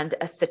 and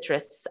a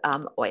citrus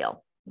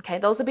oil. Okay.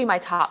 Those would be my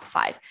top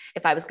 5.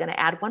 If I was going to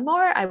add one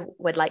more, I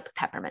would like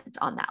peppermint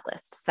on that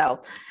list.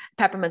 So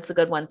peppermint's a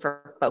good one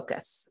for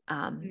focus,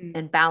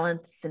 and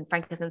Balance and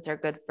frankincense are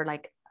good for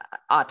like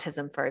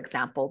autism, for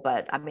example.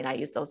 But I mean, I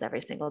use those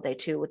every single day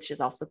too, which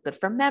is also good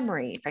for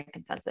memory.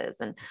 Frankincense is,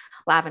 and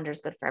lavender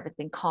is good for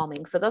everything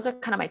calming. So those are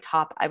kind of my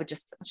top,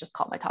 let's just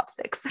call it my top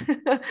 6.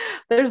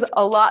 There's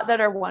a lot that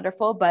are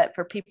wonderful, but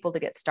for people to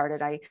get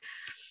started,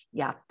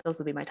 those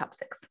would be my top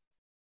 6.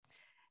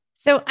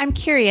 So I'm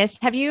curious,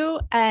 have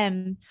you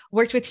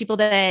worked with people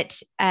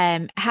that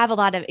have a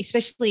lot of,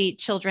 especially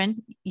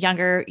children,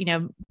 younger,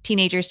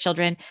 teenagers,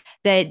 children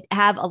that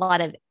have a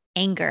lot of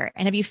anger?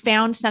 And have you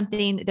found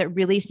something that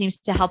really seems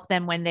to help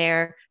them when they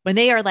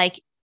are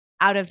like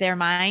out of their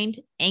mind,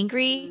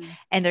 angry,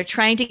 and they're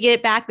trying to get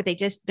it back, but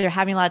they're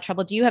having a lot of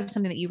trouble? Do you have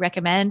something that you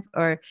recommend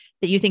or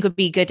that you think would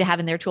be good to have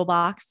in their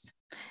toolbox?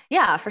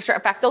 Yeah, for sure.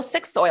 In fact, those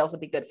 6 oils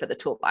would be good for the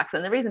toolbox.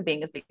 And the reason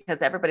being is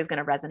because everybody's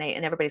going to resonate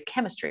and everybody's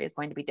chemistry is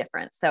going to be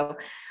different. So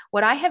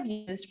what I have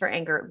used for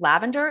anger,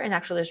 lavender, and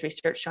actually there's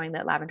research showing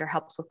that lavender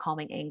helps with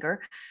calming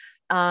anger.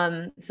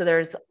 So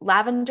there's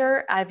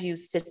lavender. I've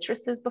used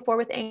citruses before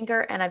with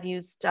anger, and I've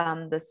used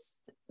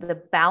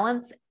the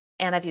Balance,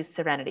 and I've used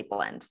Serenity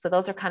blend. So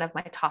those are kind of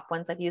my top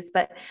ones I've used.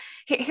 But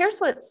here's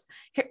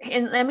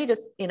and let me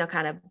just,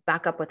 kind of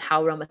back up with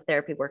how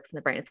aromatherapy works in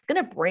the brain. It's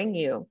going to bring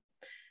you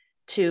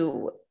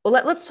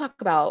let's talk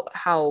about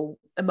how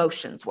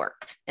emotions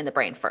work in the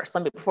brain first.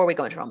 Before we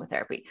go into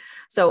aromatherapy.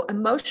 So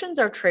emotions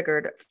are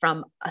triggered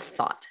from a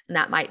thought, and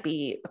that might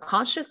be a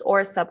conscious or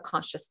a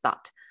subconscious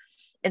thought.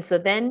 And so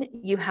then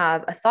you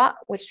have a thought,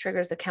 which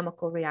triggers a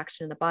chemical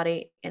reaction in the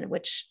body, and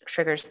which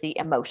triggers the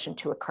emotion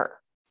to occur.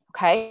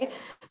 Okay.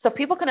 So if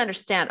people can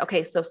understand,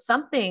 okay, so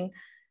something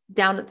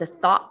down at the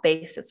thought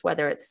basis,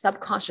 whether it's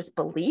subconscious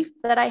belief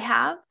that I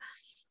have,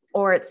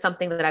 or it's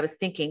something that I was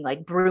thinking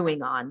like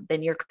brewing on,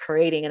 then you're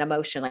creating an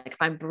emotion. Like if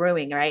I'm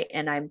brewing, right,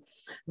 and I'm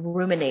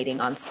ruminating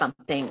on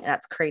something,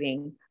 that's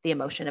creating the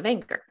emotion of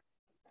anger.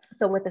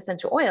 So with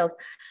essential oils,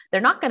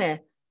 they're not going to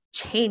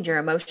change your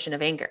emotion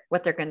of anger.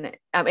 They're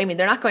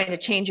not going to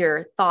change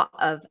your thought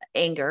of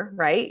anger,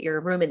 right? You're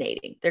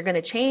ruminating. They're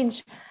going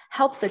to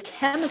help the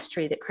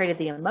chemistry that created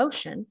the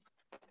emotion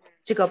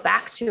to go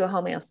back to a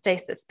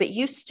homeostasis, but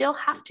you still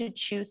have to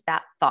choose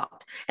that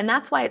thought. And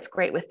that's why it's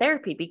great with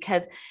therapy,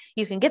 because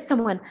you can get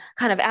someone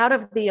kind of out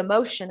of the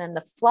emotion and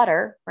the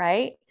flutter,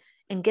 right?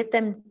 And get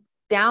them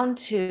down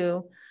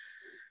to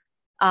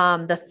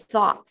the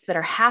thoughts that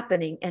are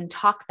happening and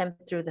talk them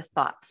through the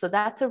thoughts. So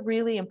that's a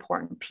really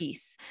important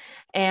piece.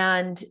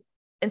 And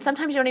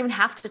sometimes you don't even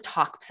have to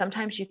talk.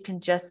 Sometimes you can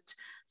just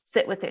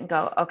sit with it and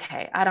go,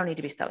 okay, I don't need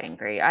to be so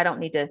angry. I don't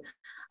need to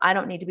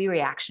be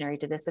reactionary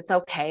to this. It's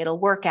okay. It'll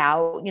work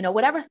out,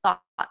 whatever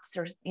thoughts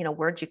or,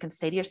 words you can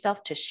say to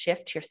yourself to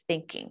shift your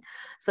thinking.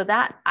 So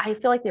that, I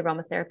feel like the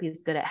aromatherapy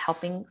is good at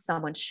helping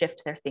someone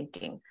shift their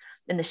thinking,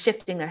 and the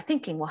shifting their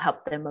thinking will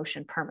help the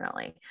emotion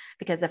permanently.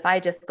 Because if I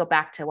just go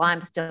back to, well,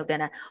 I'm still going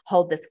to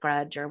hold this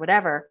grudge or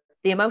whatever,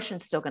 the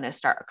emotion's still going to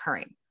start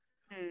occurring.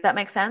 Does that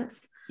make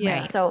sense?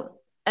 Yeah. So,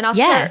 and I'll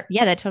Yeah. share.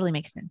 Yeah, that totally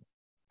makes sense.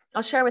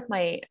 I'll share with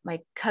my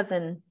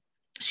cousin.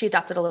 She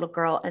adopted a little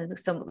girl, and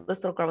so this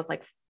little girl was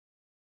like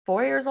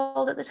 4 years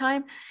old at the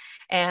time,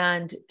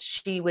 and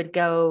she would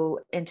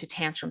go into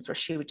tantrums where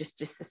she would just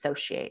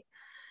disassociate.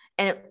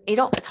 And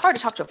it's hard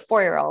to talk to a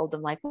 4-year-old.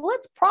 I'm like, well,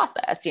 let's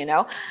process,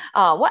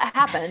 what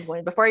happened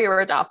before you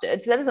were adopted.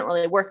 So that doesn't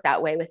really work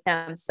that way with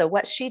them. So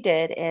what she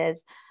did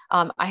is,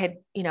 I had,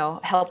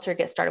 helped her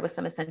get started with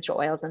some essential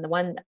oils, and the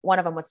one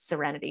of them was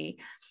Serenity.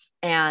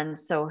 And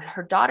so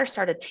her daughter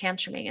started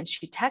tantruming, and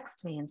she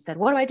texted me and said,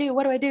 what do I do?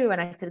 What do I do? And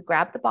I said,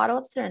 grab the bottle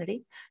of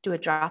Serenity, do a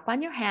drop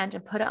on your hand,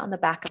 and put it on the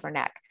back of her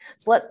neck.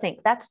 So let's think,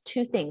 that's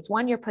two things.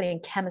 One, you're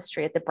putting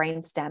chemistry at the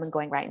brain stem and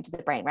going right into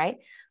the brain, right?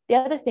 The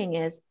other thing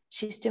is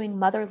she's doing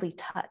motherly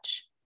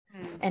touch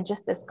and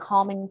just this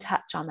calming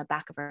touch on the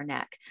back of her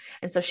neck.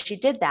 And so she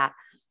did that.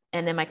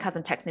 And then my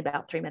cousin texted me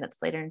about 3 minutes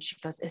later, and she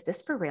goes, is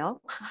this for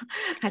real?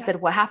 I said,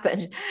 what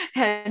happened?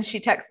 And she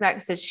texted back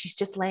and says, she's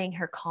just laying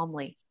here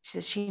calmly. She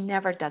says, she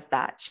never does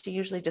that. She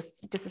usually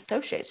just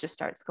disassociates, just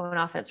starts going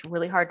off, and it's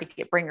really hard to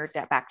bring her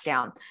back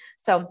down.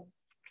 So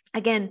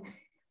again,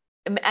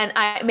 and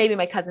maybe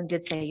my cousin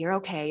did say, you're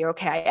okay.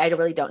 I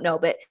really don't know.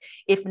 But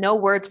if no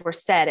words were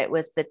said, it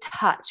was the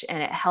touch,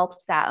 and it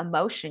helped that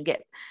emotion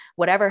get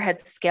whatever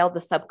had scaled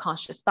the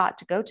subconscious thought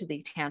to go to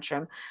the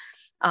tantrum.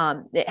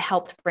 It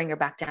helped bring her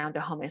back down to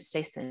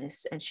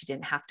homeostasis, and she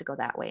didn't have to go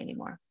that way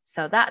anymore.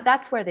 So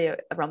that's where the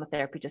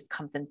aromatherapy just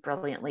comes in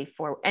brilliantly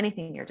for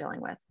anything you're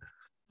dealing with.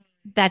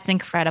 That's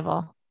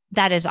incredible.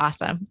 That is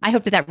awesome. I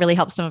hope that really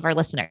helps some of our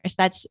listeners.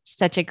 That's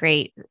such a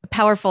great,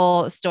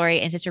 powerful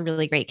story and such a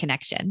really great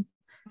connection.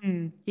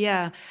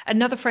 Yeah.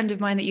 Another friend of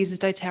mine that uses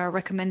doTERRA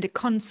recommended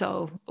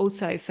Console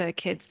also for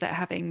kids that are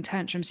having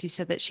tantrums. She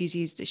said that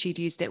she'd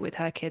used it with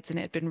her kids, and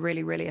it had been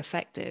really, really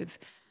effective.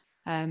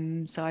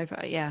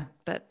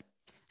 But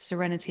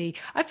Serenity,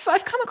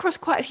 I've come across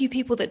quite a few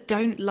people that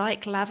don't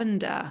like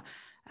lavender,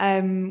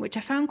 which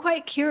I found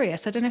quite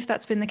curious. I don't know if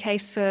that's been the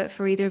case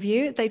for either of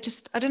you. I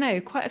don't know,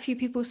 quite a few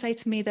people say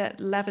to me that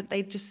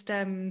they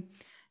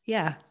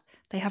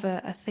have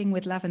a thing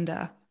with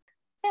lavender.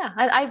 Yeah,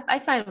 I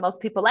find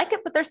most people like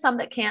it, but there's some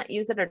that can't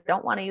use it or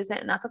don't want to use it,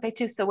 and that's okay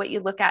too. So what you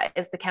look at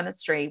is the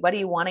chemistry. What are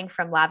you wanting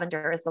from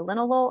lavender? Is the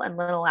linalool and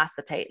linyl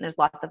acetate, and there's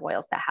lots of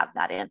oils that have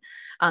that in.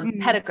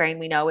 Petitgrain,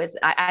 we know, is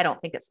I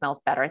don't think it smells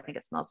better. I think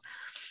it smells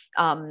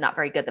not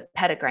very good, the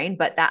petitgrain,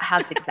 but that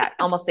has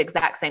almost the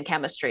exact same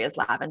chemistry as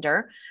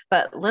lavender.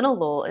 But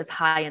linalool is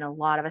high in a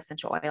lot of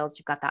essential oils.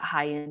 You've got that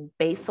high in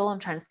basil. I'm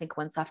trying to think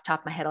ones off the top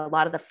of my head. A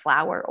lot of the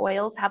flower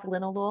oils have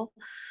linalool.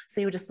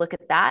 So you would just look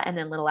at that and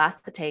then little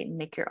acetate and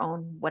make your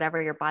own,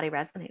 whatever your body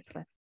resonates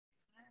with.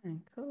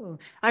 Cool.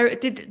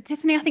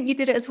 Tiffany, I think you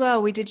did it as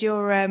well. We did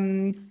your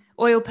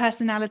oil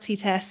personality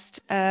test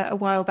a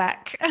while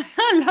back. I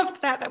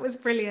loved that. That was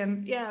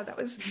brilliant. Yeah, that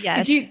was.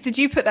 Yes. Did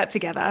you put that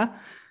together?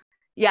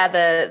 Yeah,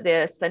 the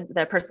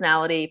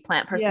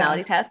plant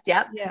personality test.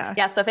 Yep.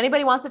 Yeah. So if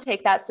anybody wants to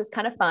take that, it's just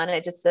kind of fun.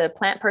 It's just a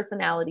plant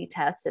personality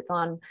test. You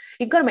can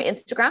go to my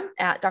Instagram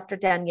at Dr.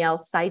 Danielle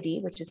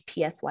Psyd, which is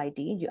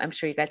PSYD. I'm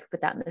sure you guys can put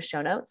that in the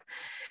show notes.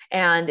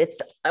 And it's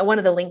one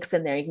of the links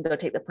in there. You can go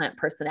take the plant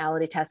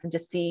personality test and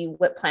just see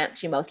what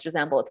plants you most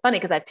resemble. It's funny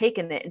because I've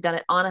taken it and done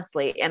it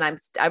honestly, and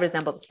I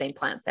resemble the same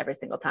plants every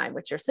single time,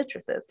 which are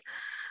citruses.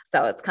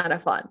 So it's kind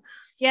of fun.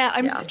 Yeah,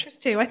 I'm citrus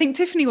too. I think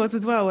Tiffany was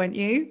as well, weren't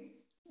you?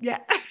 Yeah.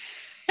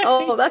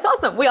 Oh, that's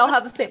awesome. We all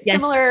have the same,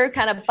 similar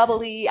kind of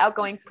bubbly,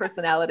 outgoing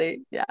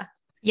personality. Yeah.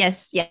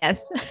 Yes. Yeah.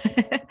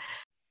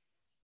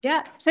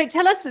 So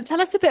tell us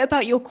a bit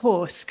about your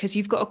course, because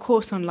you've got a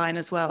course online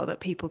as well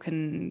that people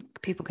can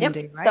do,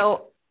 right?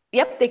 So,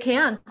 they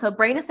can. So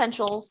Brain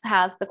Essentials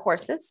has the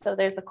courses. So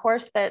there's a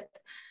course that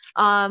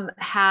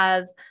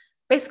has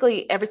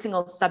basically every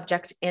single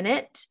subject in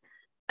it.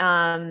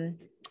 That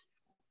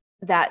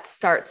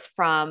starts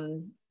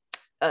from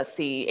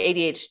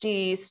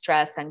ADHD,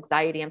 stress,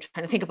 anxiety. I'm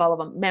trying to think of all of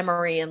them,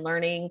 memory and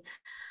learning,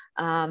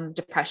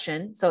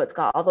 depression. So it's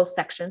got all those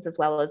sections, as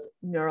well as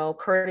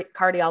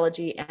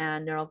neurocardiology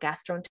and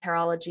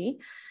neurogastroenterology.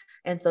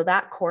 And so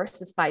that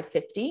course is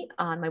 $550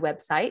 on my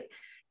website.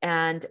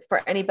 And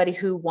for anybody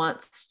who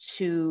wants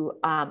to,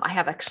 I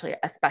have actually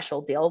a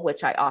special deal,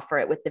 which I offer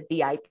it with the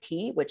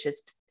VIP, which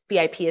is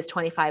VIP is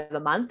 $25 a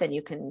month, and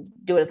you can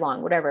do it as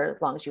long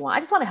as you want. I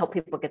just want to help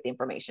people get the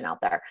information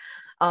out there.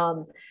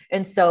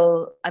 And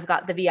so I've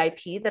got the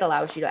VIP that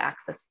allows you to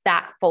access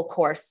that full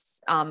course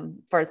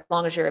for as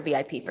long as you're a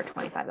VIP for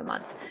 $25 a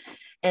month.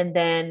 And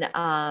then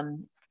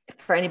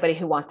for anybody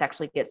who wants to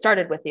actually get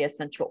started with the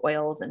essential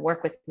oils and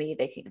work with me,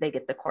 they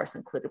get the course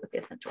included with the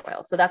essential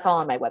oils. So that's all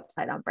on my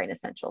website on Brain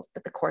Essentials,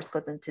 but the course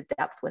goes into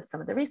depth with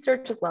some of the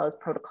research as well as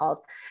protocols.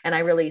 And I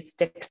really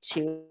stick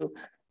to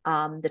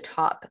the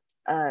top.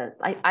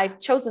 I've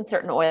chosen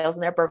certain oils,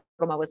 and their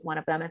bergamot was one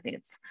of them. I think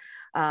it's,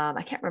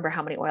 I can't remember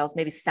how many oils,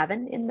 maybe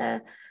 7 in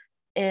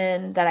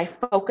that I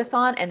focus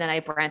on. And then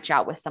I branch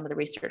out with some of the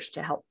research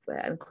to help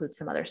include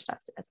some other stuff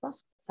as well.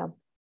 So.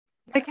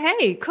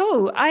 Okay,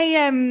 cool. I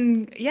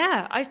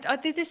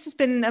think this has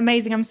been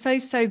amazing. I'm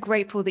so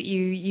grateful that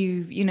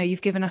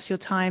you've given us your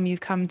time.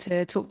 You've come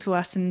to talk to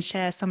us and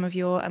share some of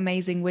your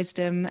amazing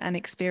wisdom and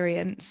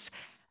experience.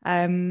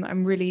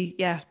 I'm really,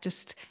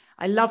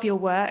 I love your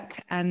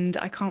work, and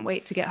I can't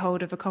wait to get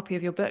hold of a copy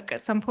of your book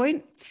at some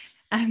point.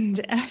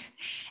 And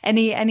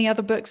any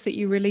other books that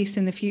you release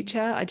in the future.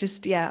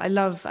 I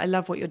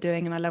love what you're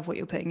doing, and I love what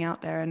you're putting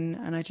out there.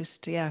 And I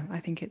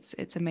think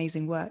it's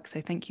amazing work.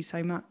 So thank you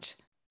so much.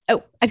 Oh,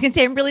 I was going to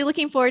say, I'm really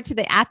looking forward to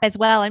the app as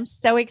well. I'm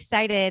so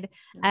excited.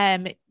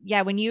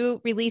 When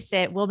you release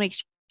it, we'll make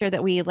sure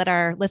that we let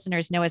our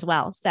listeners know as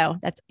well. So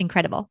that's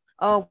incredible.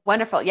 Oh,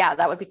 wonderful. Yeah,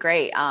 that would be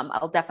great.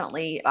 I'll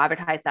definitely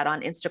advertise that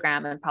on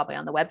Instagram and probably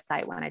on the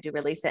website when I do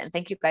release it. And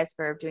thank you guys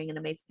for doing an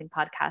amazing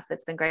podcast.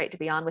 It's been great to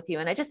be on with you.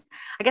 And I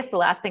guess the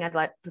last thing I'd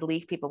like to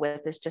leave people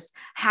with is just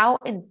how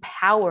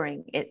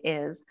empowering it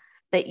is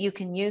that you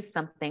can use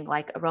something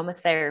like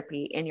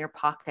aromatherapy in your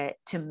pocket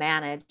to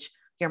manage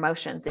your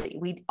emotions that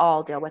we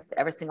all deal with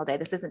every single day.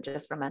 This isn't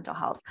just for mental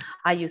health.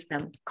 I use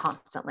them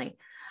constantly.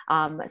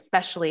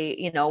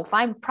 Especially, if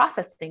I'm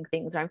processing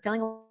things or I'm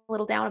feeling a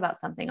little down about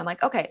something, I'm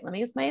like, okay, let me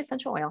use my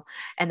essential oil.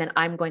 And then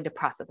I'm going to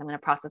process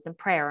in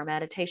prayer or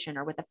meditation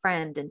or with a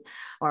friend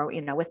or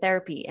with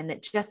therapy. And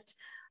it's just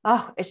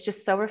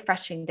so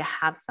refreshing to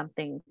have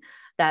something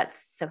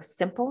that's so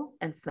simple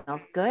and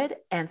smells good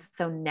and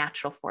so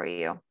natural for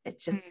you.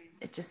 It's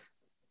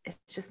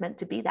just meant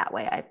to be that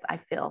way. I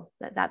feel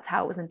that's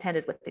how it was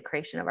intended with the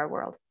creation of our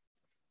world.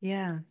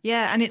 Yeah.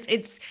 And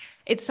it's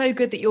so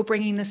good that you're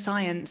bringing the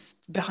science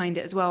behind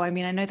it as well. I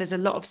mean, I know there's a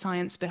lot of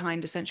science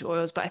behind essential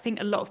oils, but I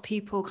think a lot of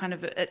people kind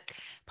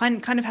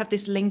of have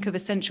this link of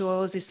essential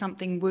oils is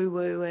something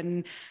woo-woo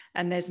and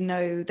there's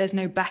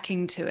no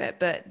backing to it.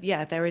 But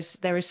yeah, there is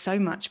so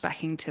much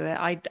backing to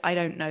it. I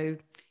don't know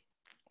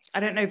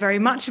very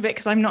much of it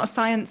because I'm not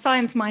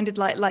science minded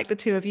like the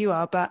two of you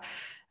are, but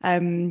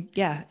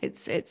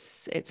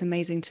it's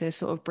amazing to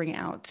sort of bring it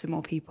out to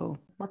more people.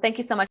 Well, thank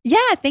you so much.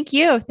 Yeah, thank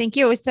you.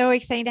 It was so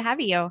exciting to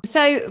have you.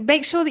 So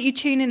make sure that you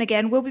tune in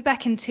again. We'll be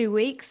back in 2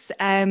 weeks.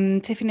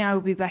 Tiffany and I will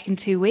be back in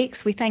 2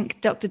 weeks. We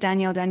thank Dr.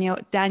 Daniel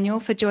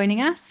for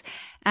joining us,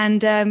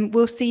 and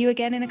we'll see you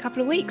again in a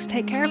couple of weeks.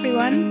 Take care,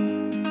 everyone.